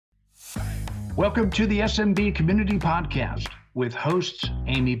Welcome to the SMB Community Podcast with hosts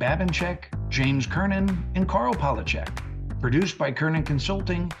Amy Babinchek, James Kernan, and Carl Polachek. Produced by Kernan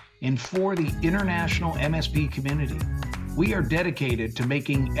Consulting and for the international MSP community. We are dedicated to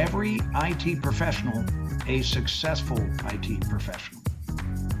making every IT professional a successful IT professional.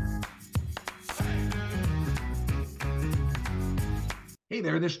 Hey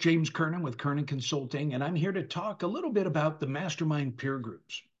there, this is James Kernan with Kernan Consulting, and I'm here to talk a little bit about the mastermind peer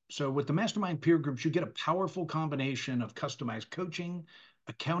groups. So with the mastermind peer groups, you get a powerful combination of customized coaching,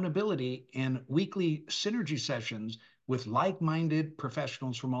 accountability, and weekly synergy sessions with like-minded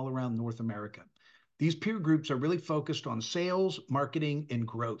professionals from all around North America. These peer groups are really focused on sales, marketing, and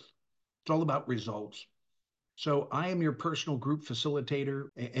growth. It's all about results. So I am your personal group facilitator,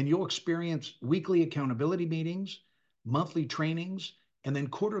 and you'll experience weekly accountability meetings, monthly trainings, and then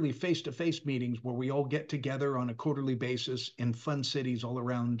quarterly face-to-face meetings where we all get together on a quarterly basis in fun cities all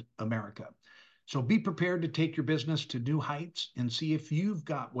around America. So be prepared to take your business to new heights and see if you've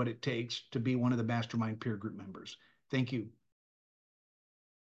got what it takes to be one of the mastermind peer group members. Thank you.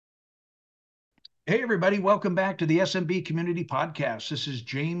 Hey, everybody. Welcome back to the SMB Community Podcast. This is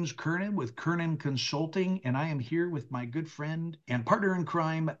James Kernan with Kernan Consulting, and I am here with my good friend and partner in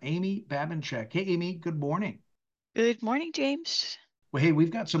crime, Amy Babinchek. Hey, Amy, good morning. Good morning, James. Well, hey,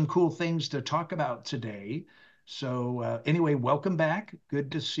 we've got some cool things to talk about today. So anyway, welcome back. Good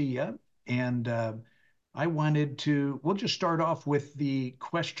to see you. And we'll just start off with the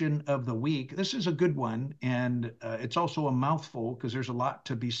question of the week. This is a good one, and it's also a mouthful because there's a lot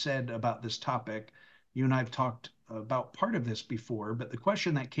to be said about this topic. You and I have talked about part of this before, but the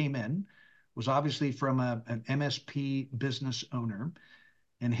question that came in was obviously from an MSP business owner.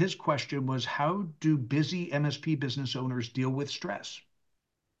 And his question was, how do busy MSP business owners deal with stress?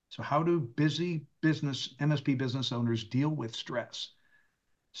 So how do busy MSP business owners deal with stress?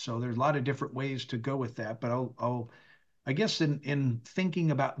 So there's a lot of different ways to go with that, but I guess in thinking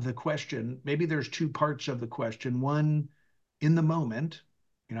about the question, maybe there's two parts of the question. One, in the moment,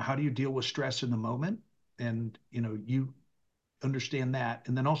 how do you deal with stress in the moment? And, you understand that.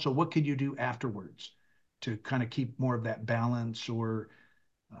 And then also, what can you do afterwards to kind of keep more of that balance or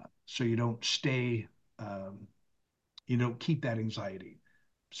so you don't keep that anxiety.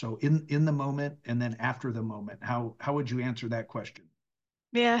 So in the moment and then after the moment, how would you answer that question?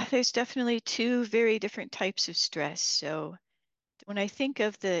 Yeah, there's definitely two very different types of stress. So when I think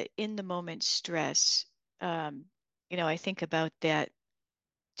of the in the moment stress, um, I think about that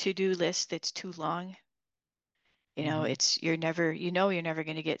to-do list that's too long. Hmm. You're never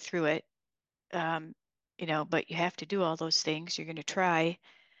going to get through it. Um, but you have to do all those things. You're going to try.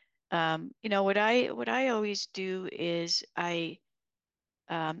 What I always do is I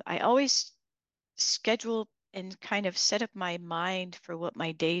always schedule and kind of set up my mind for what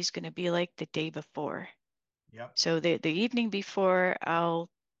my day is going to be like the day before. Yep. So the evening before, I'll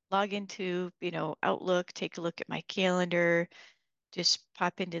log into, Outlook, take a look at my calendar, just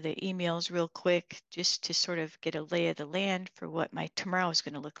pop into the emails real quick, just to sort of get a lay of the land for what my tomorrow is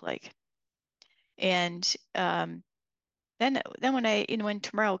going to look like. And then when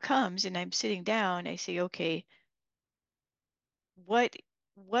tomorrow comes and I'm sitting down, I say, okay, what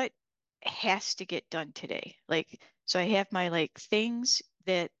what has to get done today? Like, so I have my like things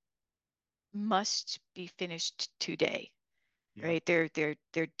that must be finished today, Yep. right?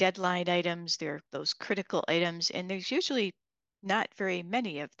 They're deadline items, they're those critical items, and there's usually not very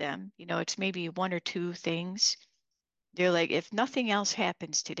many of them. It's maybe one or two things. They're like, if nothing else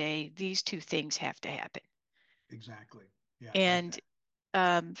happens today, these two things have to happen. Exactly. Yeah, I like And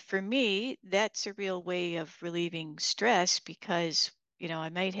that. for me, that's a real way of relieving stress because, I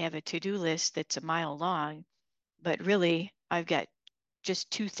might have a to-do list that's a mile long, but really I've got just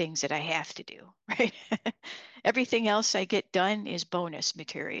two things that I have to do, right? Everything else I get done is bonus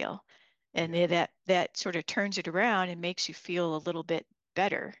material. And Yeah. that sort of turns it around and makes you feel a little bit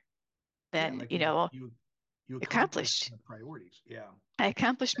better Yeah, than, like you accomplished accomplished. the priorities. Yeah. I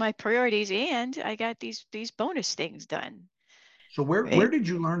accomplished my priorities and I got these bonus things done, So where right? did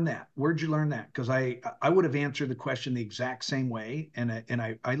you learn that? Where did you learn that? Because I would have answered the question the exact same way, and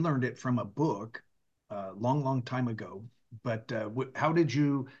I learned it from a book a long time ago. But how did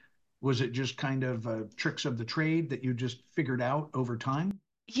you? Was it just kind of tricks of the trade that you just figured out over time?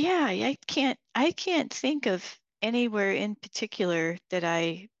 Yeah, I can't think of anywhere in particular that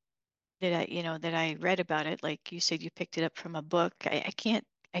I read about it. Like you said, you picked it up from a book. I can't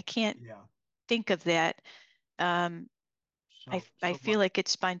Yeah. think of that. Um, I So feel like it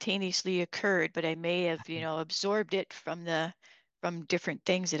spontaneously occurred, but I may have, absorbed it from different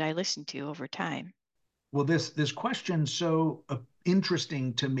things that I listened to over time. well, this question, so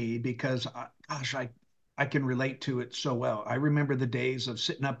interesting to me because, gosh, I can relate to it so well. I remember the days of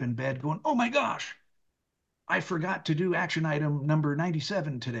sitting up in bed going, "Oh my gosh, I forgot to do action item number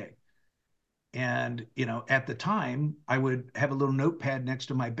 97 today." And, at the time, I would have a little notepad next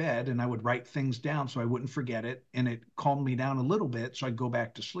to my bed and I would write things down so I wouldn't forget it. And it calmed me down a little bit so I'd go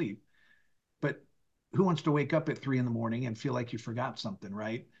back to sleep. But who wants to wake up at 3 in the morning and feel like you forgot something,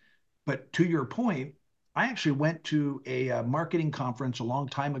 right? But to your point, I actually went to a marketing conference a long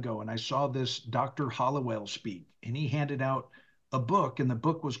time ago and I saw this Dr. Hollowell speak, and he handed out a book, and the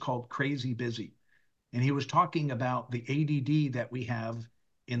book was called Crazy Busy. And he was talking about the ADD that we have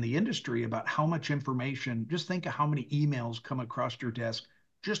in the industry, about how much information, just think of how many emails come across your desk,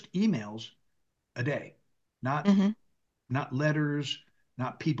 just emails a day, not Hmm. not letters,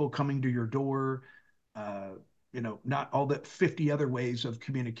 not people coming to your door, not all the 50 other ways of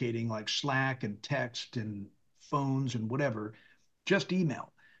communicating like Slack and text and phones and whatever, just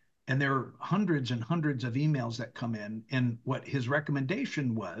email. And there are hundreds and hundreds of emails that come in. And what his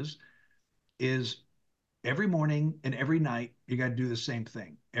recommendation was is every morning and every night, you got to do the same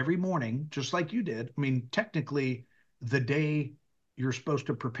thing. Every morning, just like you did. I mean, technically, the day you're supposed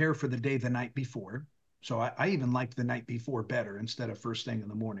to prepare for the day the night before. So I even liked the night before better instead of first thing in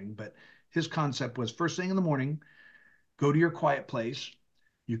the morning. But his concept was first thing in the morning, go to your quiet place.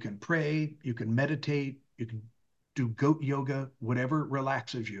 You can pray, you can meditate, you can do goat yoga, whatever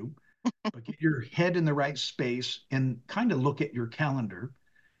relaxes you, but get your head in the right space and kind of look at your calendar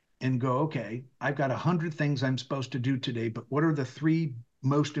and go, okay, I've got 100 things I'm supposed to do today, but what are the three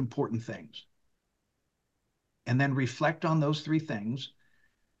most important things? And then reflect on those three things.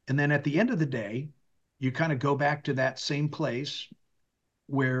 And then at the end of the day, you kind of go back to that same place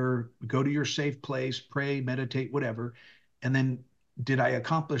where go to your safe place, pray, meditate, whatever. And then did I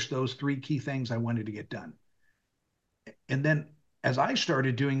accomplish those three key things I wanted to get done? And then as I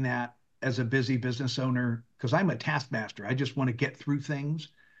started doing that as a busy business owner, because I'm a taskmaster, I just want to get through things.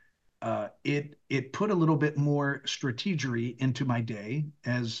 It put a little bit more strategery into my day,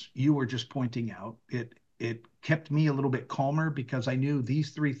 as you were just pointing out. It kept me a little bit calmer because I knew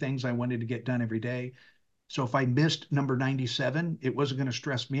these three things I wanted to get done every day. So if I missed number 97, it wasn't going to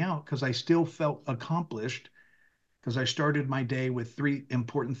stress me out because I still felt accomplished because I started my day with three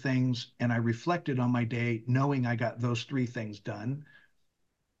important things and I reflected on my day knowing I got those three things done.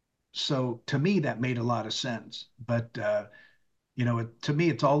 So to me, that made a lot of sense. But to me,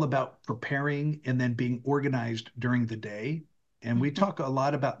 it's all about preparing and then being organized during the day. And we Hmm. talk a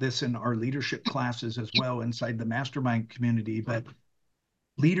lot about this in our leadership classes as well inside the mastermind community, but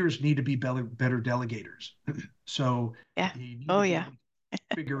leaders need to be better delegators. So Yeah. you need to Oh, be yeah. able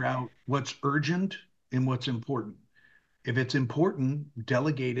to figure out what's urgent and what's important. If it's important,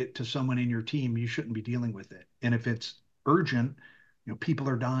 delegate it to someone in your team. You shouldn't be dealing with it. And if it's urgent, people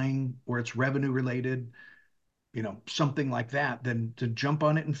are dying or it's revenue related, something like that, then to jump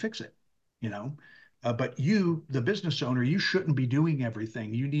on it and fix it, you know. But you, the business owner, you shouldn't be doing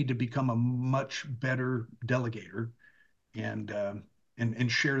everything. You need to become a much better delegator and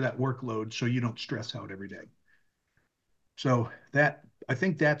and share that workload so you don't stress out every day. So that I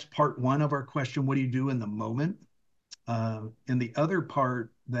think that's part one of our question. What do you do in the moment? And the other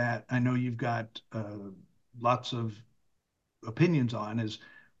part that I know you've got lots of opinions on is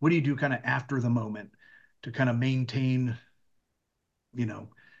what do you do kind of after the moment to kind of maintain you know,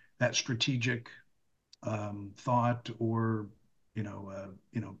 that strategic thought or,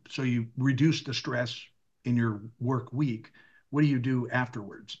 so you reduce the stress in your work week. What do you do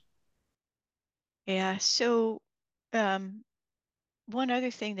afterwards? Yeah. So, um, one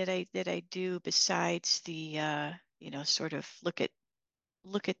other thing that I do besides the sort of look at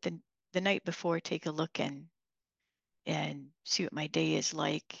the night before, take a look and see what my day is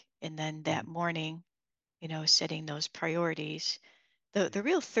like, and then that Mhm. morning, setting those priorities. The Yeah.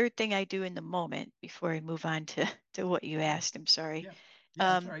 real third thing I do in the moment before I move on to to what you Yeah. asked, I'm sorry, Yeah. Yeah.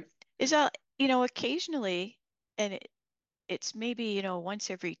 That's all um, right. is I'll occasionally, and it's maybe once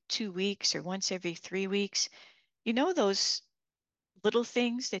every 2 weeks or once every 3 weeks. Those little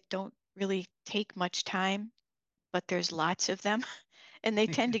things that don't really take much time, but there's lots of them, and they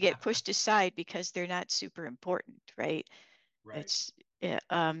tend to get pushed aside because they're not super important, right? Right. It's yeah,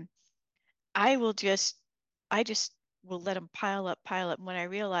 I will just, I just will let them pile up, pile up. And when I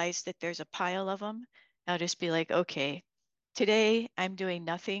realize that there's a pile of them, I'll just be like, okay, today I'm doing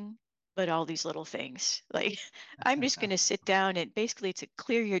nothing but all these little things. Like, I'm just going to sit down, and basically it's a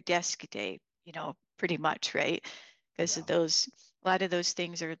clear your desk day, pretty much, right? Because Yeah. of a lot of those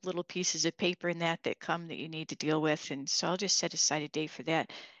things are little pieces of paper and that come that you need to deal with. And so I'll just set aside a day for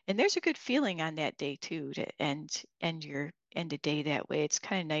that. And there's a good feeling on that day too to end your end a day that way. It's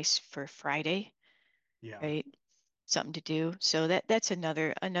kind of nice for Friday, Yeah, right? Something to do. So that's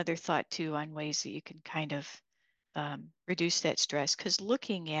another thought too on ways that you can kind of reduce that stress because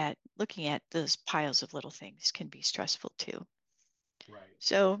looking at those piles of little things can be stressful too. right.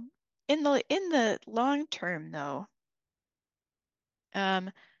 So in the long term though,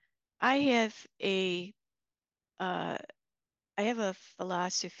 um, I have a uh, I have a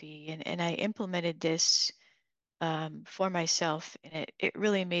philosophy and I implemented this for myself and it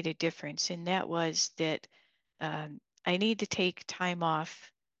really made a difference. And that was that I need to take time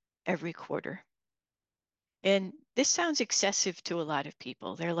off every quarter. And this sounds excessive to a lot of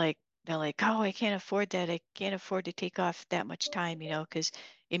people. They're like, oh, I can't afford that. I can't afford to take off that much time, because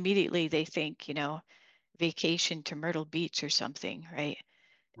immediately they think, vacation to Myrtle Beach or something, right?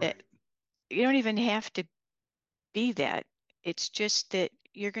 Right. You don't even have to be that. It's just that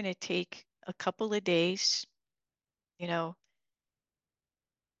you're going to take a couple of days, you know,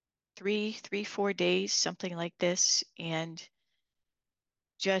 4 days, something like this, and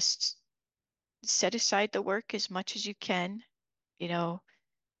just set aside the work as much as you can, you know,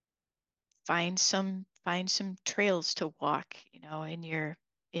 find some trails to walk, in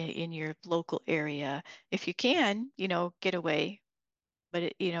your local area. If you can, get away, but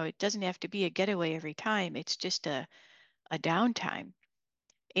it doesn't have to be a getaway every time. It's just a downtime.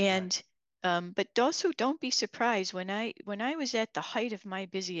 Right. And but also don't be surprised when I was at the height of my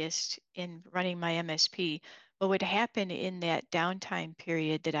busiest in running my MSP, what would happen in that downtime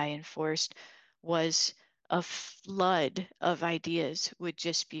period that I enforced was a flood of ideas would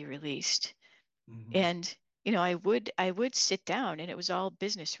just be released. Hmm. And I would sit down and it was all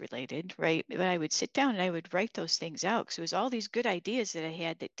business related, right? But I would sit down and I would write those things out because it was all these good ideas that I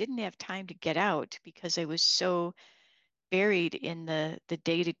had that didn't have time to get out because I was so buried in the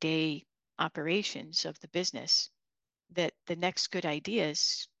day-to-day operations of the business that the next good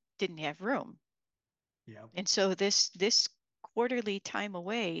ideas didn't have room. Yeah. And so this quarterly time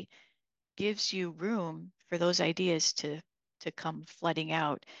away gives you room for those ideas to come flooding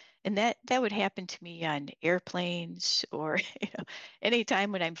out. And that would happen to me on airplanes or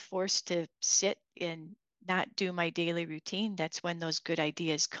anytime when I'm forced to sit and not do my daily routine, that's when those good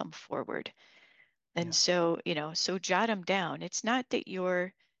ideas come forward. And Yeah. so jot them down. It's not that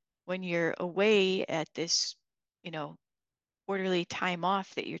when you're away at this, you know, quarterly time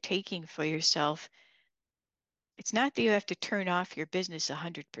off that you're taking for yourself, it's not that you have to turn off your business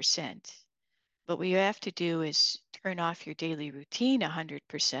 100%, but what you have to do is turn off your daily routine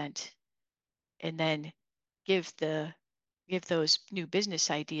 100% and then give the give those new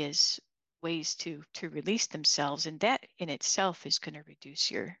business ideas ways to release themselves. And that in itself is going to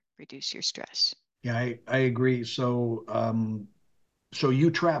reduce your stress. Yeah, I agree. So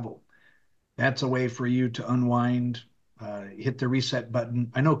you travel. That's a way for you to unwind, hit the reset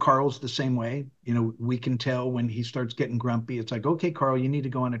button. I know Carl's the same way. We can tell when he starts getting grumpy. It's like, okay, Carl, you need to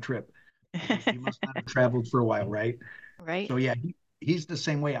go on a trip. You must not have traveled for a while, right? Right? So yeah, he's the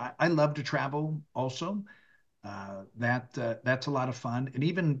same way. I love to travel also. That's a lot of fun, and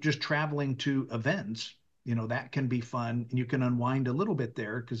even just traveling to events, that can be fun, and you can unwind a little bit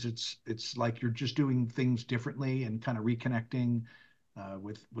there because it's like you're just doing things differently and kind of reconnecting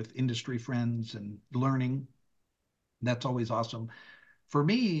with industry friends and learning. That's always awesome. For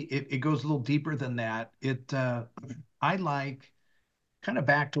me, it goes a little deeper than that. I like kind of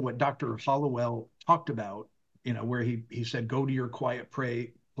back to what Dr. Hollowell talked about, where he said, go to your quiet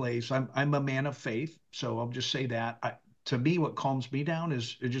place. I'm a man of faith, so I'll just say that. To me, what calms me down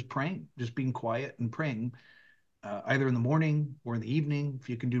is just praying, just being quiet and praying, either in the morning or in the evening. If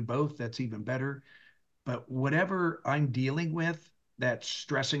you can do both, that's even better. But whatever I'm dealing with that's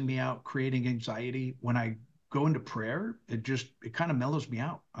stressing me out, creating anxiety, when I go into prayer, it kind of mellows me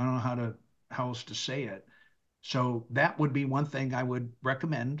out. I don't know how else to say it. So that would be one thing I would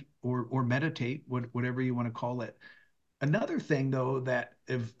recommend, or meditate, whatever you want to call it. Another thing, though, that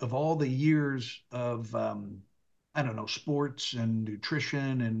of all the years of I don't know, sports and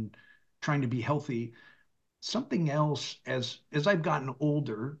nutrition and trying to be healthy, something else as I've gotten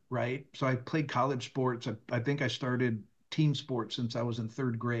older, right? So I played college sports. I think I started team sports since I was in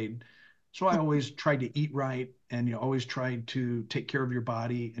third grade. So I always tried to eat right, and you always tried to take care of your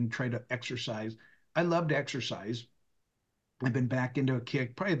body and try to exercise. I love to exercise. I've been back into a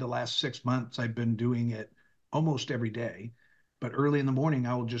kick. Probably the last 6 months, I've been doing it almost every day. But early in the morning,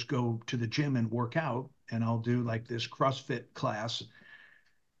 I will just go to the gym and work out, and I'll do like this CrossFit class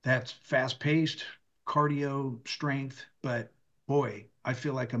that's fast paced, cardio, strength. But boy, I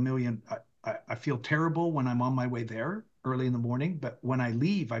feel like a million. I feel terrible when I'm on my way there early in the morning, but when I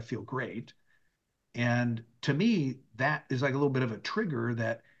leave, I feel great. And to me, that is like a little bit of a trigger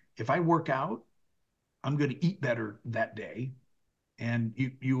that if I work out, I'm going to eat better that day. And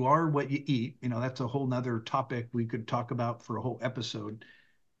you are what you eat. You know, that's a whole nother topic we could talk about for a whole episode,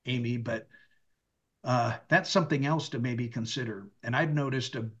 Amy. But that's something else to maybe consider. And I've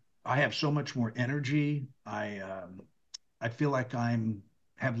noticed I have so much more energy. I feel like I'm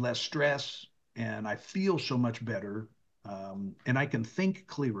have less stress, and I feel so much better. And I can think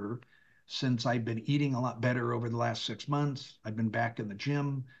clearer since I've been eating a lot better over the last 6 months. I've been back in the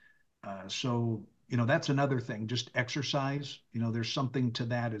gym. So, that's another thing, just exercise. There's something to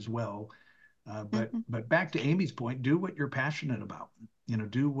that as well. Hmm. But back to Amy's point, do what you're passionate about.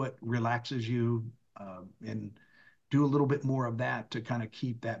 Do what relaxes you, and do a little bit more of that to kind of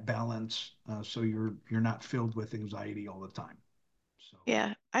keep that balance, so you're not filled with anxiety all the time. So,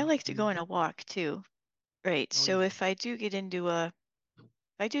 Yeah, I like to go on a walk too. Right. oh So yeah, if I do get into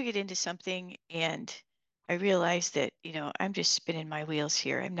something and I realize that, I'm just spinning my wheels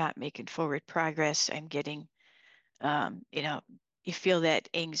here. I'm not making forward progress. I'm getting, you know, you feel that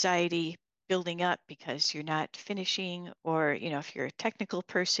anxiety building up because you're not finishing, or, if you're a technical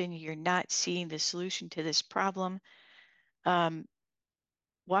person, you're not seeing the solution to this problem. Um,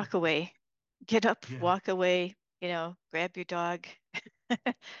 Walk away, get up, yeah. walk away, grab your dog,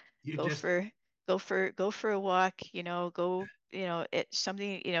 You go just for go for a walk, go, it's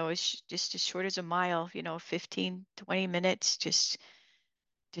something, it's just as short as a mile, 15, 20 minutes, just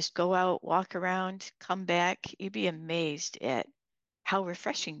go out, walk around, come back. You'd be amazed at how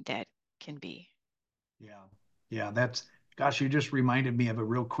refreshing that can be. Yeah. Yeah, gosh, you just reminded me of a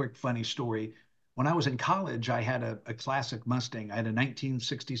real quick funny story. When I was in college, I had a classic Mustang. I had a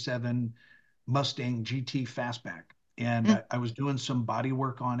 1967 Mustang GT Fastback, and Mm, I was doing some body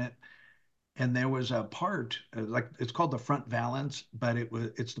work on it. And there was a part, like it's called the front valance, but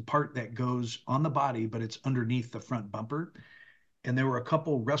it's the part that goes on the body, but it's underneath the front bumper. And there were a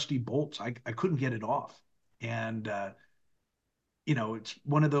couple rusty bolts. I couldn't get it off. And it's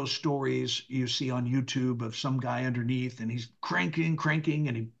one of those stories you see on YouTube of some guy underneath and he's cranking,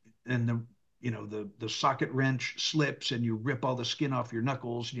 and the socket wrench slips and you rip all the skin off your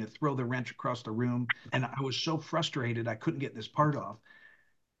knuckles and you throw the wrench across the room. And I was so frustrated I couldn't get this part off.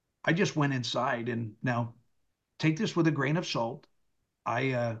 I just went inside, and now take this with a grain of salt.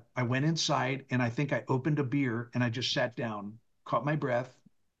 I went inside and I think I opened a beer and I just sat down, caught my breath.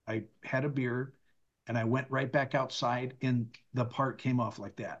 I had a beer and I went right back outside and the part came off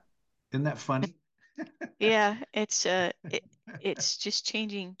like that. Isn't that funny? yeah, it's just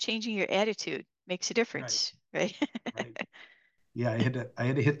changing your attitude makes a Right, difference, right? right. Yeah, I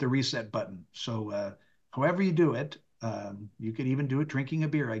had to hit the reset button. So, however you do it, you could even do it drinking a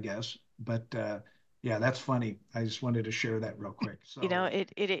beer, I guess. But yeah, that's funny. I just wanted to share that real quick. So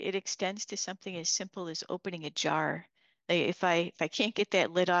It extends to something as simple as opening a jar. Like if I can't get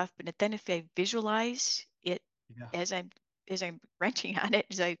that lid off, but then if I visualize it yeah, as I'm wrenching on it,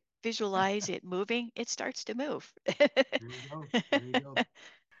 as I visualize it moving, it starts to move. there you go. There you go.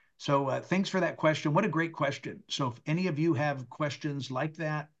 So thanks for that question. What a great question. So if any of you have questions like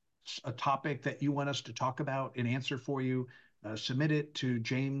that, a topic that you want us to talk about and answer for you, submit it to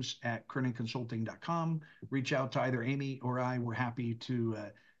james@kernonconsulting.com. Reach out to either Amy or I. We're happy to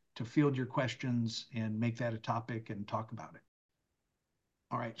field your questions and make that a topic and talk about it.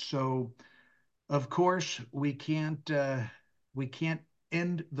 All right. So of course, we can't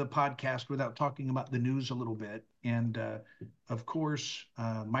end the podcast without talking about the news a little bit. And of course,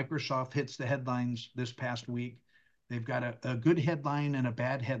 Microsoft hits the headlines this past week. They've got a good headline and a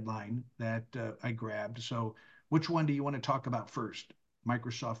bad headline that I grabbed. So, which one do you want to talk about first?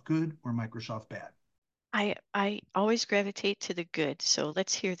 Microsoft good or Microsoft bad? I always gravitate to the good, so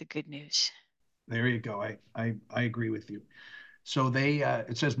let's hear the good news. There you go. I agree with you. So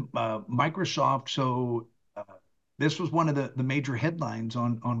it says Microsoft. So this was one of the major headlines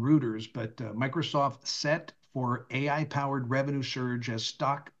on Reuters, but Microsoft set for AI powered revenue surge as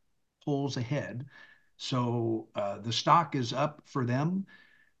stock pulls ahead. So the stock is up for them.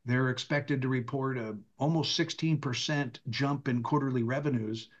 They're expected to report a almost 16% jump in quarterly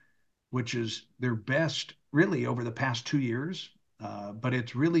revenues, which is their best really over the past 2 years. But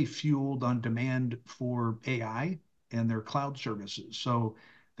it's really fueled on demand for AI and their cloud services. So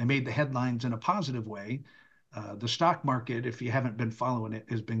they made the headlines in a positive way. The stock market, if you haven't been following it,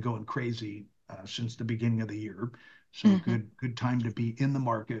 has been going crazy since the beginning of the year. So Hmm. good time to be in the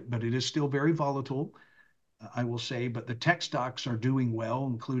market, but it is still very volatile, I will say. But the tech stocks are doing well,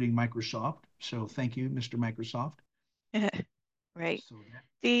 including Microsoft. So thank you, Mr. Microsoft. Right. So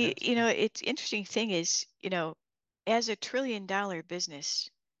It's interesting thing is, as a trillion dollar business,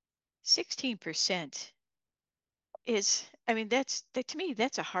 16% is, I mean, that to me,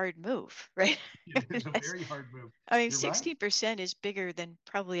 that's a hard move, right? It is a That's, very hard move. I mean, You're right. 16% is bigger than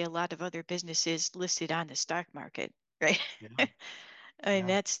probably a lot of other businesses listed on the stock market, right? Yeah. I mean,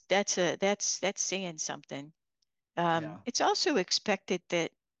 Yeah. that's saying something. Yeah. It's also expected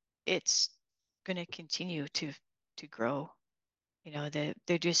that it's going to continue to grow. You know,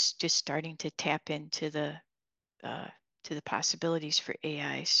 they're just starting to tap into uh, the possibilities for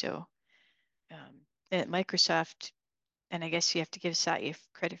AI. So at Microsoft, and I guess you have to give Satya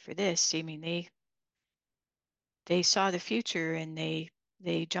credit for this. I mean, they saw the future and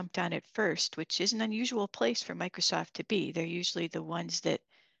they jumped on it first, which is an unusual place for Microsoft to be. They're usually the ones that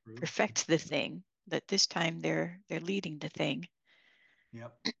True. perfect the thing, but this time they're leading the thing.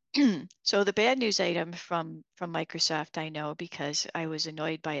 Yep. So the bad news item from Microsoft, I know because I was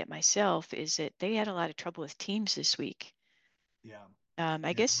annoyed by it myself, is that they had a lot of trouble with Teams this week. Yeah. I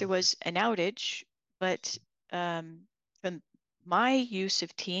Yeah. guess there was an outage, but from my use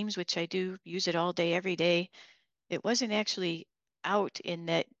of Teams, which I do use it all day, every day, it wasn't actually out in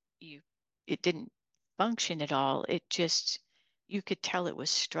that you it didn't function at all. It just you could tell it was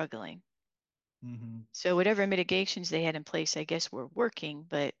struggling. Hmm. So whatever mitigations they had in place, I guess, were working,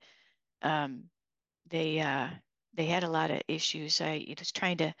 but um, they uh, they had a lot of issues. I was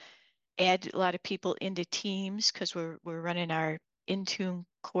trying to add a lot of people into teams because we're running our Intune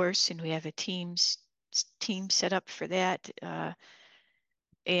course and we have a team set up for that.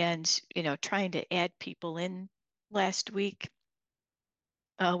 And trying to add people in last week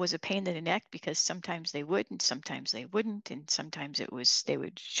was a pain in the neck because sometimes they would and sometimes they wouldn't, and sometimes they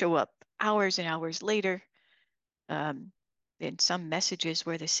would show up hours and hours later. Um, and some messages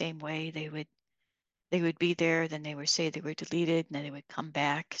were the same way. They would be there, then they would say they were deleted, and then they would come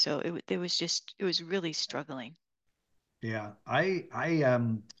back. So it was really struggling. Yeah.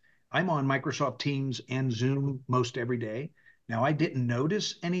 I'm on Microsoft Teams and Zoom most every day. Now I didn't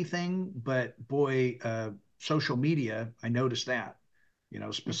notice anything, but boy, social media, I noticed that.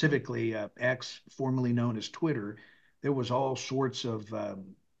 Hmm. Specifically X, formerly known as Twitter, there was all sorts of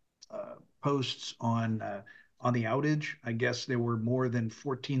posts on the outage. I guess there were more than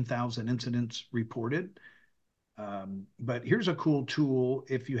 14,000 incidents reported. But here's a cool tool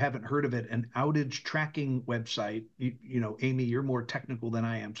if you haven't heard of it, an outage tracking website. Amy, you're more technical than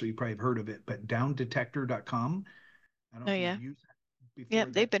I am, so you probably have heard of it, but downdetector.com. I don't know Oh if you've yeah. used that Yep,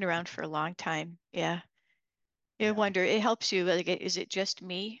 before. they've That's been around for a long time. Yeah. You yeah. wonder, it helps you, like, is it just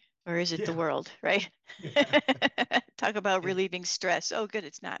me or is it the Yeah. world, right? Yeah. Talk about It, relieving stress. Oh, good,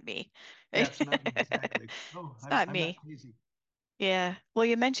 it's not me, yeah, right? it's not exactly. Oh, It's I'm not I'm not me. crazy. Yeah. Well,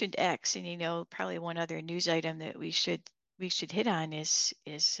 you mentioned X, and probably one other news item that we should hit on is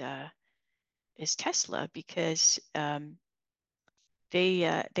Tesla because they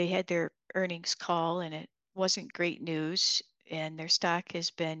had their earnings call and it wasn't great news, and their stock has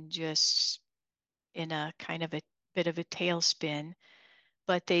been just in a kind of a bit of a tailspin.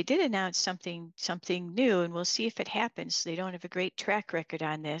 But they did announce something new, and we'll see if it happens. They don't have a great track record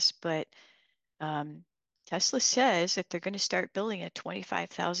on this, but um, Tesla says that they're going to start building a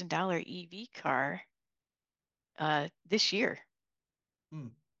 $25,000 EV car this year. Hmm. Hmm.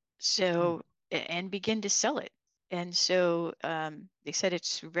 So and begin to sell it. And so they said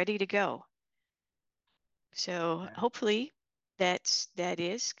it's ready to go. So Yeah. hopefully that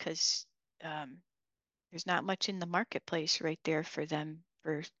is because um, there's not much in the marketplace right there for them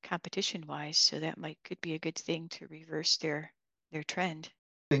for competition wise. So that might could be a good thing to reverse their trend.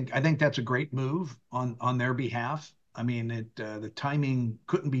 I think that's a great move on their behalf. I mean, the timing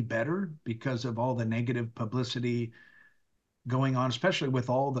couldn't be better because of all the negative publicity going on, especially with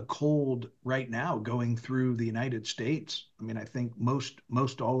all the cold right now going through the United States. I mean, I think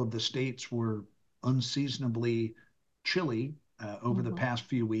most all of the states were unseasonably chilly over the Hmm. past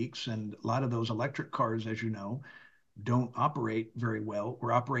few weeks, and a lot of those electric cars, as you know, don't operate very well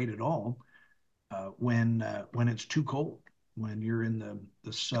or operate at all when it's too cold, when you're in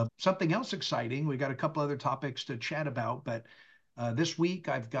the sub. Something else exciting. We got a couple other topics to chat about, but this week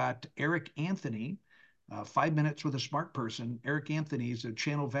I've got Eric Anthony, 5 Minutes with a Smart Person. Eric Anthony is a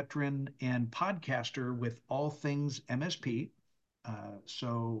channel veteran and podcaster with All Things MSP.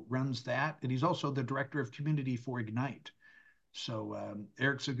 So runs that, and he's also the director of community for Ignite. So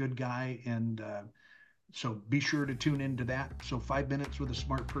Eric's a good guy, and so be sure to tune into that. So 5 Minutes with a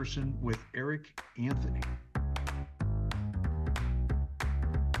Smart Person with Eric Anthony.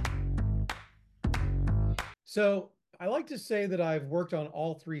 So I like to say that I've worked on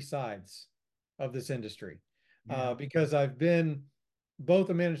all three sides of this industry Yeah. because I've been both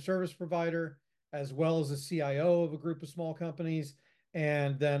a managed service provider as well as a CIO of a group of small companies,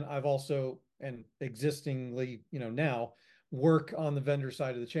 And then I've also, and existingly, now work on the vendor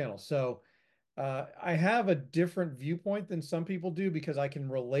side of the channel. So I have a different viewpoint than some people do because I can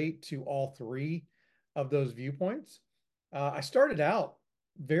relate to all three of those viewpoints. I started out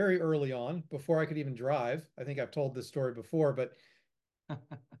very early on before I could even drive. I think I've told this story before, but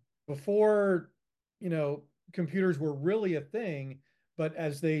before, computers were really a thing, but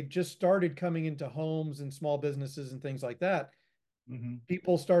as they just started coming into homes and small businesses and things like that, Hmm.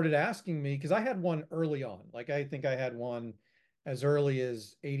 people started asking me because I had one early on. Like I think I had one as early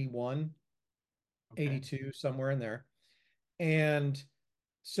as 81, Okay. 82, somewhere in there. And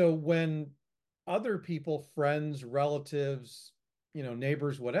so when other people, friends, relatives,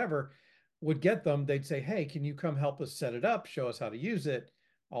 neighbors, whatever, would get them, they'd say, "Hey, can you come help us set it up, show us how to use it?"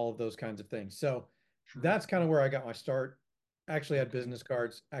 All of those kinds of things. So Sure. that's kind of where I got my start. Actually had Okay. business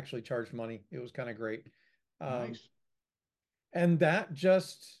cards, actually charged money. It was kind of great. Um, Nice. and that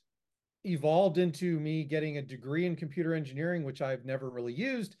just evolved into me getting a degree in computer engineering, which I've never really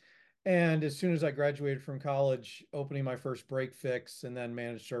used. And as soon as I graduated from college, opening my first break fix and then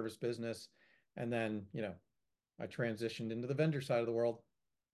managed service business. And then, I transitioned into the vendor side of the world.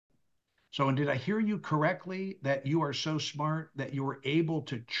 So, and did I hear you correctly that you are so smart that you were able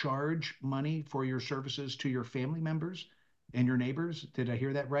to charge money for your services to your family members and your neighbors? Did I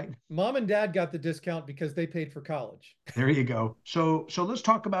hear that right? Mom and dad got the discount because they paid for college. There you go. So let's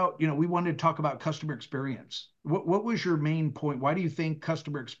talk about, we wanted to talk about customer experience. What was your main point? Why do you think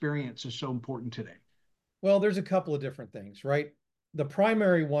customer experience is so important today? Well, there's a couple of different things, right? The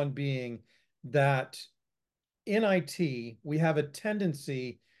primary one being that in IT, we have a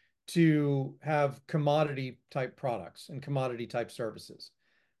tendency to have commodity type products and commodity type services,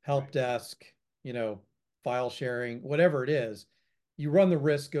 help Right. desk, file sharing, whatever it is. You run the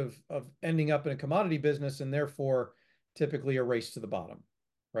risk of ending up in a commodity business and therefore typically a race to the bottom,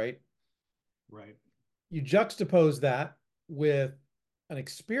 right? Right. You juxtapose that with an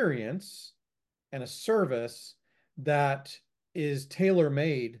experience and a service that is tailor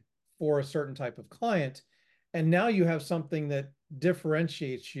made for a certain type of client. And now you have something that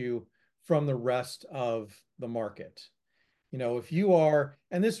differentiates you from the rest of the market. If you are,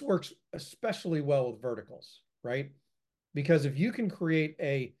 and this works especially well with verticals, right? Because if you can create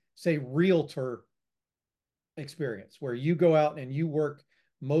a, say, realtor experience where you go out and you work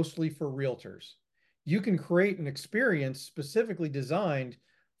mostly for realtors, you can create an experience specifically designed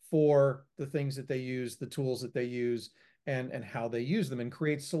for the things that they use, the tools that they use, and how they use them, and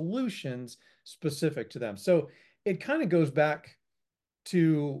create solutions specific to them. So it kind of goes back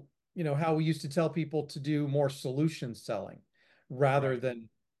to, how we used to tell people to do more solution selling rather Right. than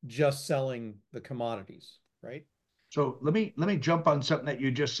just selling the commodities, right? So let me jump on something that you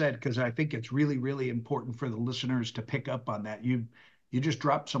just said because I think it's really, really important for the listeners to pick up on that. You just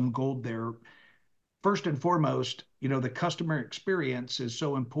dropped some gold there. First and foremost, the customer experience is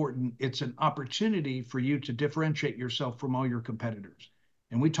so important. It's an opportunity for you to differentiate yourself from all your competitors.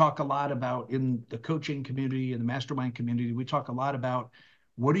 And we talk a lot about in the coaching community and the mastermind community, we talk a lot about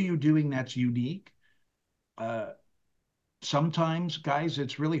what are you doing that's unique? Uh, Sometimes, guys,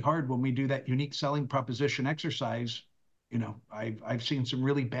 it's really hard when we do that unique selling proposition exercise. I've seen some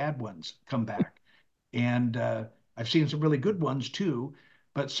really bad ones come back, and I've seen some really good ones too.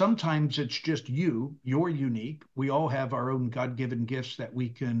 But sometimes it's just you're unique. We all have our own God-given gifts that we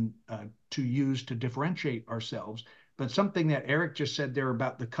can to use to differentiate ourselves. But something that Eric just said there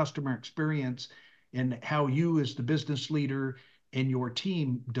about the customer experience and how you, as the business leader, and your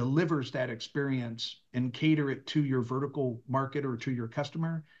team delivers that experience and cater it to your vertical market or to your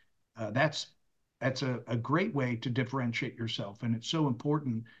customer, that's a great way to differentiate yourself. And it's so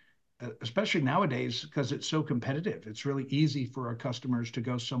important, especially nowadays, because it's so competitive. It's really easy for our customers to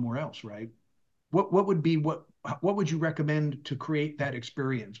go somewhere else, right? What would you recommend to create that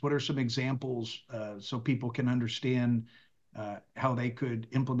experience? What are some examples so people can understand how they could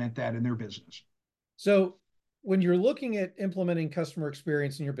implement that in their business? So when you're looking at implementing customer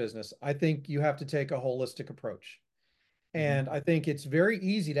experience in your business, I think you have to take a holistic approach. Mhm. And I think it's very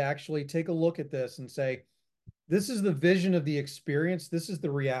easy to actually take a look at this and say, this is the vision of the experience. This is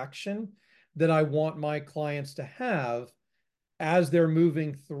the reaction that I want my clients to have as they're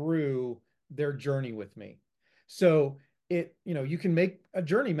moving through their journey with me. So you can make a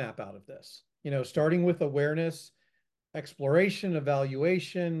journey map out of this, Right. starting with awareness, exploration,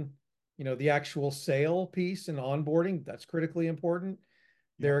 evaluation, the actual sale piece and onboarding, that's critically important.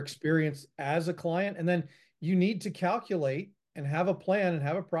 Their Yep. experience as a client. And then you need to calculate and have a plan and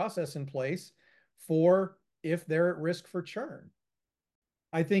have a process in place for if they're at risk for churn.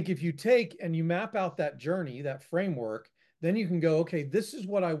 I think if you take and you map out that journey, that framework, then you can go, okay, this is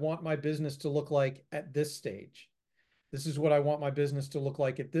what I want my business to look like at this stage. This is what I want my business to look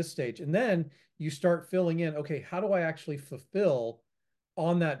like at this stage. And then you start filling in, okay, how do I actually fulfill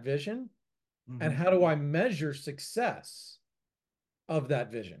on that vision? And Mm-hmm. how do I measure success of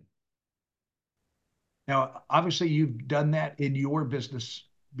that vision? Now, obviously, you've done that in your business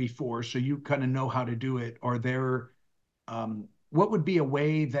before, so you kind of know how to do it. Are there, what would be a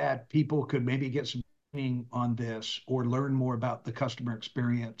way that people could maybe get some training on this or learn more about the customer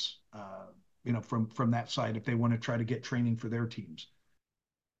experience, from that side if they want to try to get training for their teams?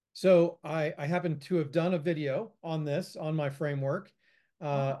 So I happen to have done a video on this on my framework Oh,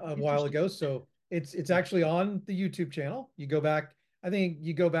 a while interesting. ago. So it's Yeah. actually on the YouTube channel. You go back, I think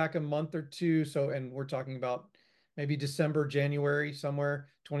you go back a month or two. So, and we're talking about maybe December, January, somewhere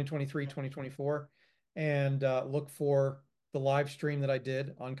 2023, 2024, and look for the live stream that I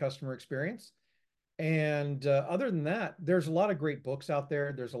did on customer experience. And other than that, there's a lot of great books out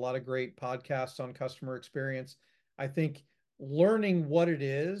there. There's a lot of great podcasts on customer experience. I think learning what it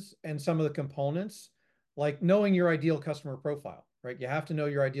is and some of the components, like knowing your ideal customer profile, right? You have to know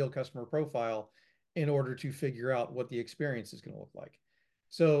your ideal customer profile in order to figure out what the experience is going to look like.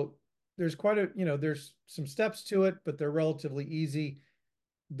 So there's quite a, there's some steps to it, but they're relatively easy.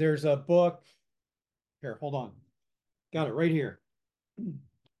 There's a book here, hold on. Got it right here.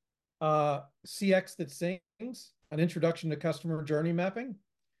 CX That Sings, An Introduction to Customer Journey Mapping.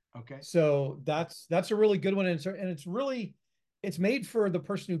 Okay. So that's a really good one, and it's really it's made for the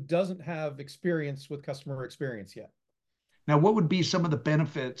person who doesn't have experience with customer experience yet. Now, what would be some of the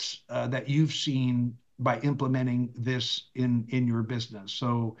benefits that you've seen by implementing this in your business?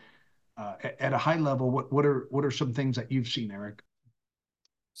 So, at a high level, what are some things that you've seen, Eric?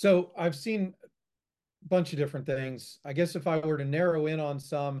 So I've seen a bunch of different things. I guess if I were to narrow in on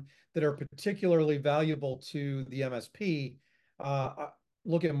some that are particularly valuable to the MSP,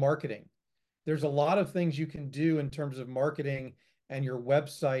 look at marketing. There's a lot of things you can do in terms of marketing and your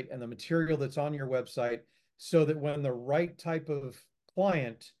website and the material that's on your website so that when the right type of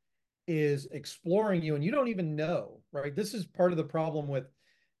client is exploring you and you don't even know, right? This is part of the problem with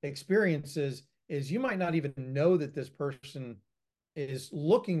experiences is you might not even know that this person is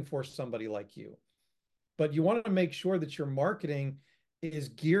looking for somebody like you, but you want to make sure that your marketing is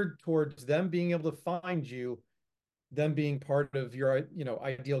geared towards them being able to find you, them being part of your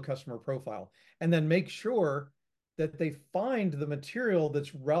ideal customer profile, and then make sure that they find the material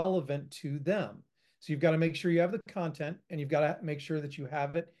that's relevant to them. So you've got to make sure you have the content, and you've got to make sure that you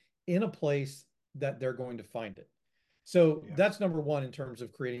have it in a place that they're going to find it. So Yeah. that's number one in terms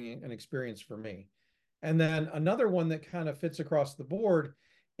of creating an experience for me. And then another one that kind of fits across the board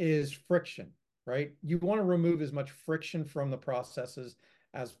is friction, right? You want to remove as much friction from the processes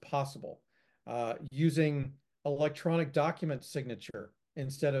as possible, using electronic document signature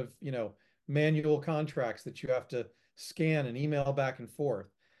instead of, manual contracts that you have to scan and email back and forth.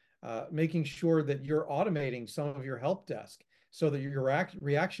 Making sure that you're automating some of your help desk so that your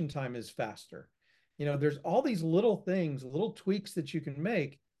reaction time is faster. There's all these little things, little tweaks that you can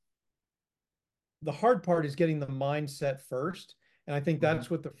make. The hard part is getting the mindset first. And I think Mm-hmm. that's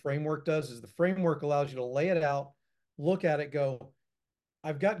what the framework does is the framework allows you to lay it out, look at it, go,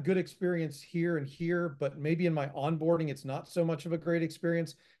 I've got good experience here and here, but maybe in my onboarding, it's not so much of a great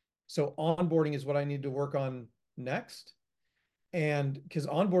experience. So onboarding is what I need to work on next. And because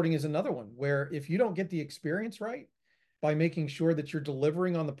onboarding is another one where if you don't get the experience right by making sure that you're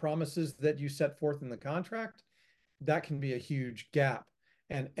delivering on the promises that you set forth in the contract, that can be a huge gap.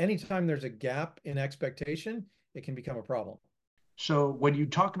 And anytime there's a gap in expectation, it can become a problem. So, when you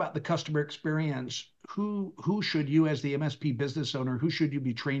talk about the customer experience, who should you, as the MSP business owner, who should you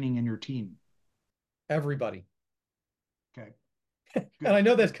be training in your team? Everybody. Okay, And I good,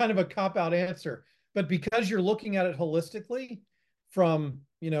 know that's good. kind of a cop out answer, but because you're looking at it holistically from,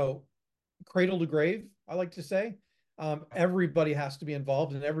 cradle to grave, I like to say, everybody has to be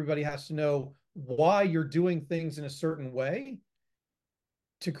involved and everybody has to know why you're doing things in a certain way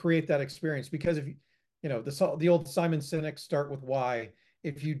to create that experience. Because if the old Simon Sinek start with why,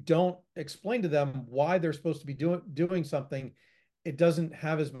 if you don't explain to them why they're supposed to be doing something, it doesn't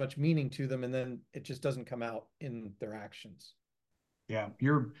have as much meaning to them, and then it just doesn't come out in their actions. Yeah,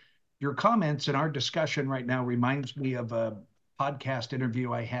 your comments and our discussion right now reminds me of a podcast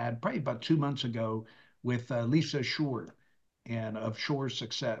interview I had probably about 2 months ago with Lisa Shore and of Shore's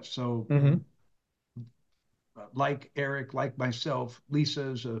Success. So, Mm-hmm. like Eric, like myself, Lisa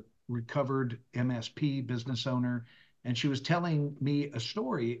is a recovered MSP business owner, and she was telling me a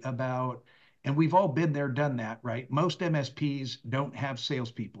story about, and we've all been there, done that, right? Most MSPs don't have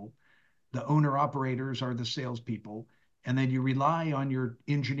salespeople. The owner operators are the salespeople. And then you rely on your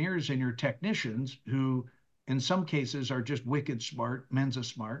engineers and your technicians who, in some cases, are just wicked smart, Mensa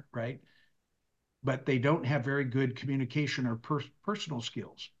smart, right? But they don't have very good communication or personal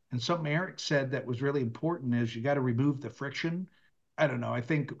skills. And something Eric said that was really important is you got to remove the friction. I don't know. I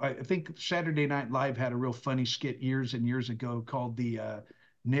think Saturday Night Live had a real funny skit years and years ago called the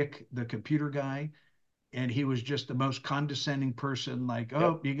Nick, the computer guy, and he was just the most condescending person. Like, Yep.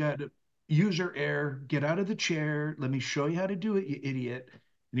 oh, you got to user error, get out of the chair. Let me show you how to do it, you idiot.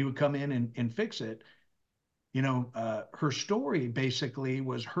 And he would come in and fix it. Her story basically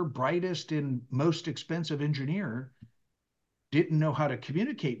was her brightest and most expensive engineer didn't know how to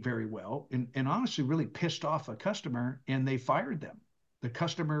communicate very well and honestly really pissed off a customer and they fired them. The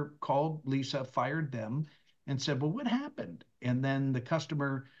customer called Lisa, fired them, and said, well, what happened? And then the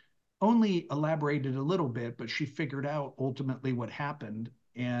customer only elaborated a little bit, but she figured out ultimately what happened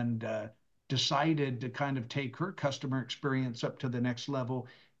and decided to kind of take her customer experience up to the next level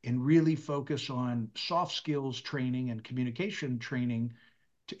and really focus on soft skills training and communication training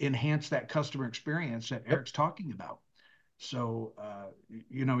to enhance that customer experience that Yep. Eric's talking about. So,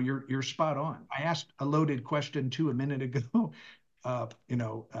 you're spot on. I asked a loaded question too a minute ago.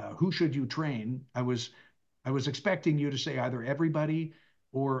 Who should you train? I was expecting you to say either everybody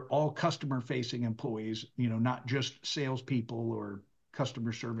or all customer facing employees, not just salespeople or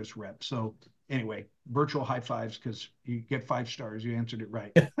customer service reps. So anyway, virtual high fives because you get 5 stars. You answered it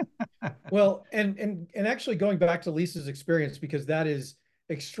right. Well, and actually going back to Lisa's experience, because that is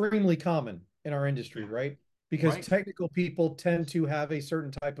extremely common in our industry, Yeah. right? Because Right. technical people tend to have a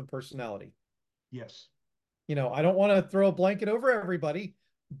certain type of personality. Yes. I don't want to throw a blanket over everybody,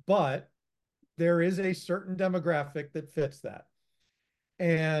 but there is a certain demographic that fits that.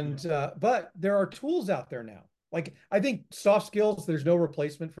 Yeah. And but there are tools out there now. Like I think soft skills, there's no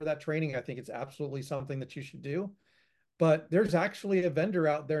replacement for that training. I think it's absolutely something that you should do. But there's actually a vendor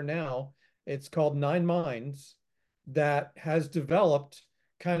out there now. It's called Nine Minds that has developed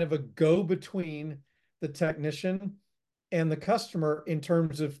kind of a go between the technician and the customer in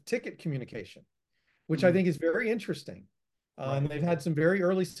terms of ticket communication, which I Mm, think is very interesting. And right. they've had some very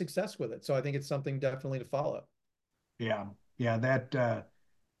early success with it. So I think it's something definitely to follow. Yeah. Yeah. That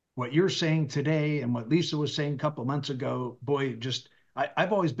what you're saying today and what Lisa was saying a couple of months ago, boy, just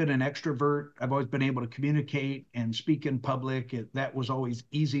I've always been an extrovert. I've always been able to communicate and speak in public. That was always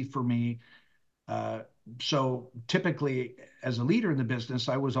easy for me. Uh, so typically, as a leader in the business,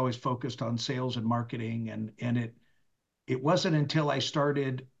 I was always focused on sales and marketing, and it wasn't until I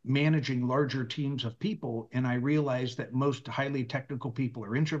started managing larger teams of people and I realized that most highly technical people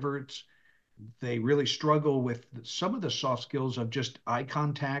are introverts. They really struggle with some of the soft skills of just eye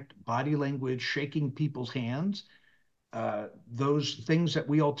contact, body language, shaking people's hands, those things that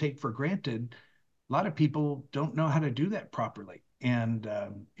we all take for granted. A lot of people don't know how to do that properly. And,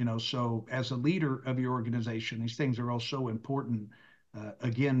 so as a leader of your organization, these things are all so important.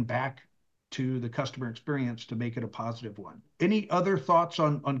 Again, back to the customer experience to make it a positive one. Any other thoughts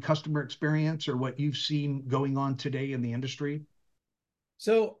on customer experience or what you've seen going on today in the industry?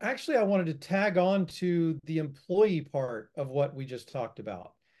 So actually, I wanted to tag on to the employee part of what we just talked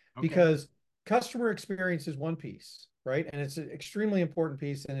about, Okay. because customer experience is one piece, right? And it's an extremely important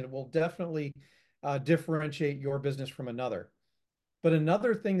piece, and it will definitely differentiate your business from another. But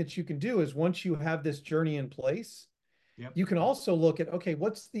another thing that you can do is once you have this journey in place, Yep. you can also look at, okay,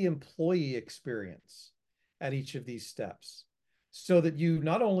 what's the employee experience at each of these steps? So that you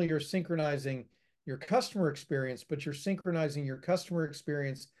not only are synchronizing your customer experience, but you're synchronizing your customer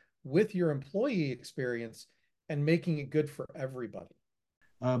experience with your employee experience and making it good for everybody.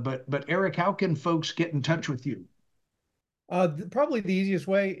 But Eric, how can folks get in touch with you? Probably the easiest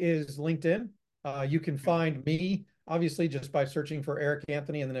way is LinkedIn. You can find me obviously just by searching for Eric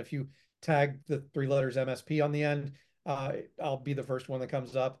Anthony, and then if you tag the 3 letters MSP on the end, I'll be the first one that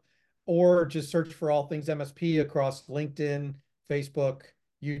comes up. Or just search for all things MSP across LinkedIn, Facebook,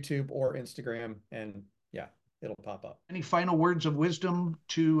 YouTube, or Instagram, and yeah, it'll pop up. Any final words of wisdom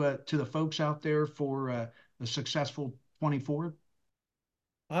to the folks out there for a successful 24?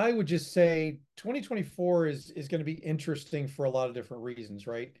 I would just say 2024 is going to be interesting for a lot of different reasons,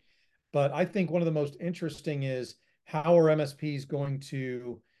 right? But I think one of the most interesting is how are MSPs going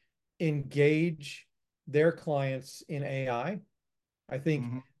to engage their clients in AI? I think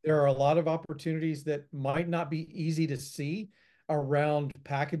Mm-hmm. there are a lot of opportunities that might not be easy to see around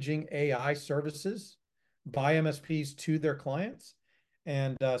packaging AI services by MSPs to their clients.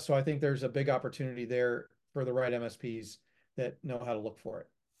 And so I think there's a big opportunity there for the right MSPs that know how to look for it.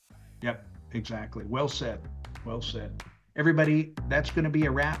 Yep, exactly. Well said. Well said. Everybody, that's going to be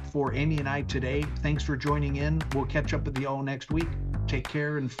a wrap for Amy and I today. Thanks for joining in. We'll catch up with you all next week. Take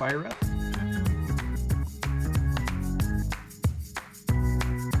care and fire up.